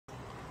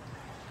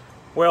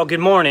Well, good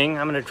morning.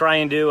 I'm going to try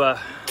and do a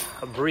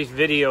brief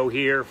video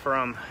here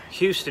from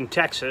Houston,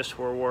 Texas,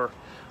 where we're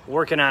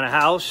working on a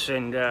house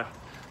and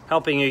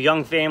helping a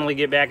young family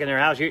get back in their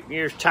house.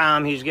 Here's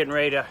Tom. He's getting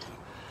ready to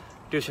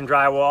do some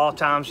drywall.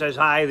 Tom says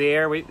hi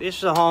there. This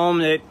is a home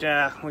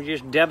that was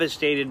just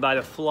devastated by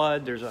the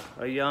flood. There's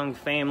a young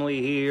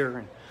family here,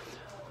 and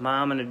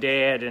mom and a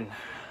dad and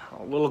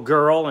a little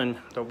girl, and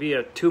there'll be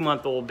a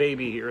 2-month-old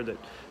baby here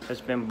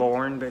that's been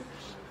born. But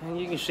and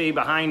you can see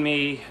behind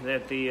me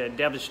that the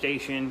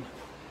devastation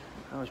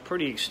was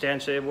pretty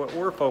extensive. What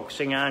we're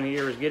focusing on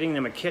here is getting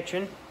them a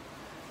kitchen.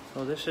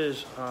 So this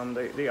is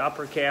the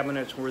upper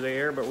cabinets were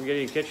there, but we're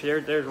getting a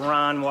kitchen. There's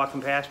Ron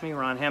walking past me.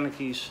 Ron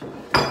Hemmeke's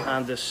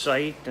on this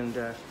site, and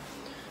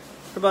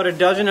about a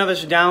dozen of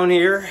us down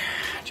here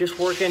just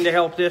working to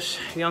help this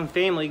young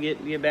family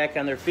get back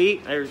on their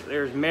feet.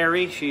 There's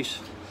Mary. She's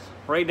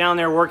right down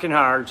there working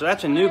hard. So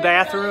that's a new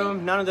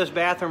bathroom. None of this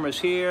bathroom is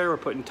here. We're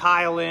putting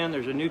tile in.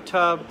 There's a new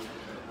tub.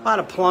 A lot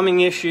of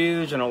plumbing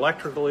issues and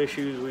electrical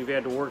issues we've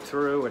had to work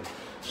through, and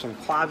some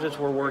closets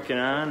we're working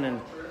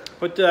on.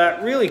 But the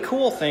really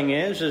cool thing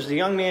is the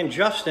young man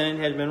Justin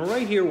has been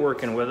right here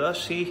working with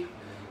us. He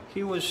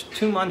was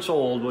 2 months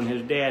old when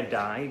his dad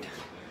died,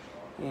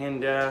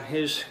 and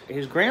his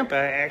grandpa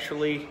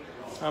actually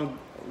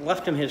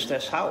left him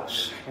this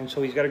house, and so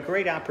he's got a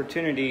great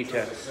opportunity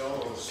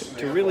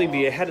to really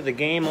be ahead of the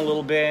game a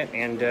little bit,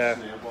 and to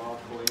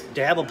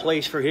have a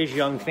place for his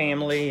young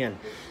family, and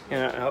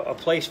a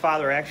place.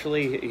 Father,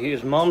 actually,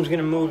 his mom's going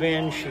to move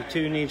in. She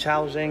too needs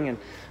housing, and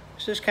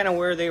this is kind of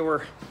where they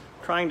were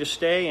trying to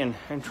stay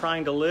and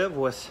trying to live,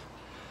 with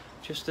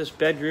just this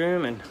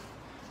bedroom, and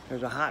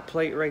there's a hot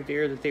plate right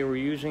there that they were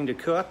using to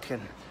cook.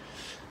 And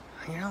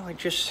it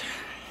just,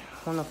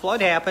 when the flood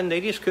happened,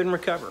 they just couldn't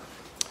recover.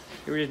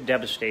 They were just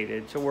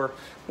devastated. So we're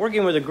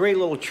working with a great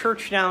little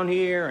church down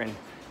here, and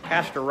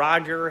Pastor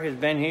Roger has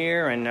been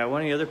here, and one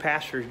of the other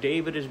pastors,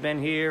 David, has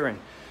been here, and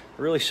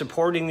really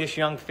supporting this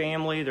young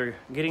family. They're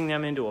getting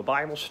them into a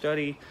Bible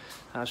study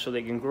so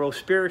they can grow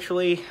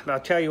spiritually. But I'll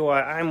tell you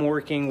what, I'm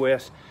working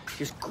with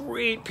just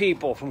great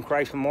people from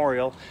Christ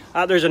Memorial.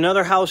 There's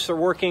another house they're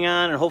working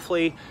on, and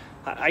hopefully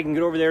I can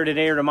get over there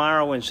today or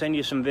tomorrow and send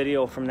you some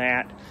video from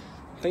that.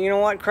 But you know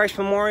what, Christ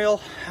Memorial,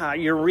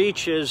 your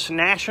reach is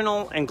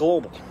national and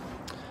global.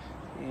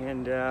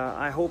 And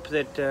I hope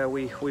that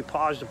we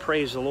pause to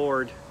praise the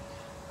Lord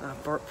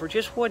for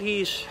just what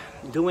he's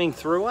doing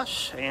through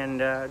us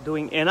and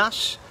doing in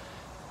us,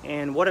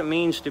 and what it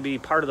means to be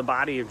part of the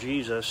body of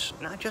Jesus,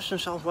 not just in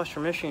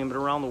Southwestern Michigan, but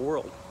around the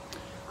world.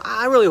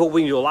 I really hope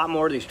we can do a lot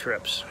more of these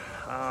trips.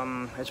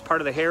 It's part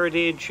of the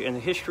heritage and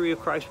the history of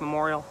Christ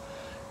Memorial,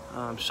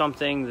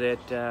 something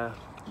that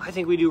I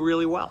think we do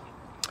really well.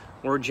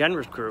 We're a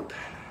generous group,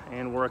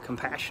 and we're a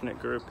compassionate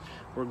group.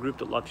 We're a group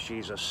that loves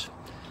Jesus.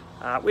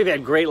 We've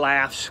had great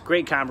laughs,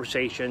 great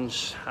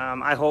conversations.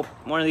 I hope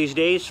one of these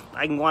days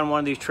I can go on one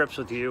of these trips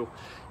with you,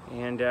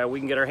 and we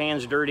can get our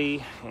hands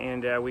dirty,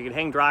 and we can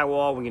hang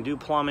drywall, we can do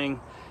plumbing,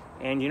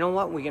 and you know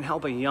what? We can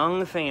help a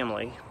young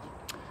family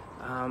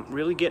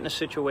really get in a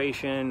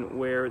situation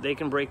where they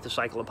can break the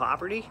cycle of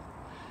poverty,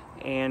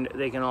 and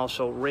they can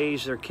also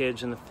raise their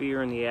kids in the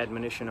fear and the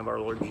admonition of our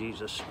Lord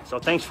Jesus. So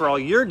thanks for all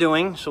you're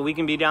doing so we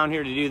can be down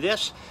here to do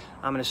this.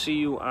 I'm going to see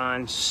you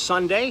on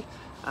Sunday.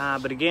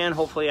 But again,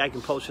 hopefully I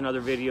can post another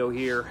video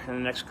here in the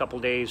next couple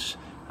days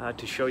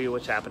to show you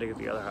what's happening at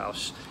the other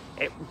house.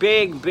 A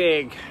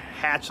big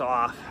hats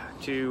off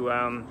to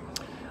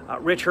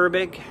Rich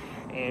Herbig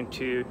and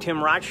to Tim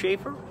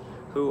Rotschafer,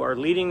 who are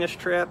leading this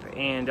trip,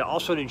 and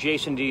also to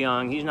Jason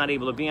DeYoung. He's not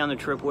able to be on the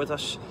trip with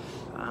us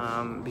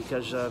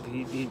because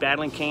he's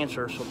battling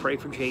cancer, so pray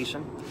for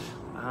Jason.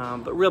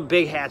 But real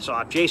big hats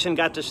off. Jason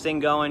got this thing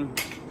going.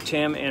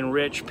 Tim and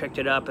Rich picked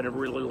it up and have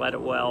really led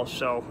it well.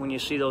 So when you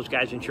see those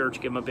guys in church,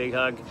 give them a big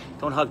hug.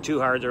 Don't hug too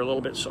hard. They're a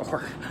little bit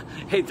sore.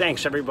 Hey,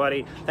 thanks,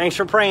 everybody. Thanks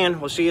for praying.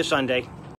 We'll see you Sunday.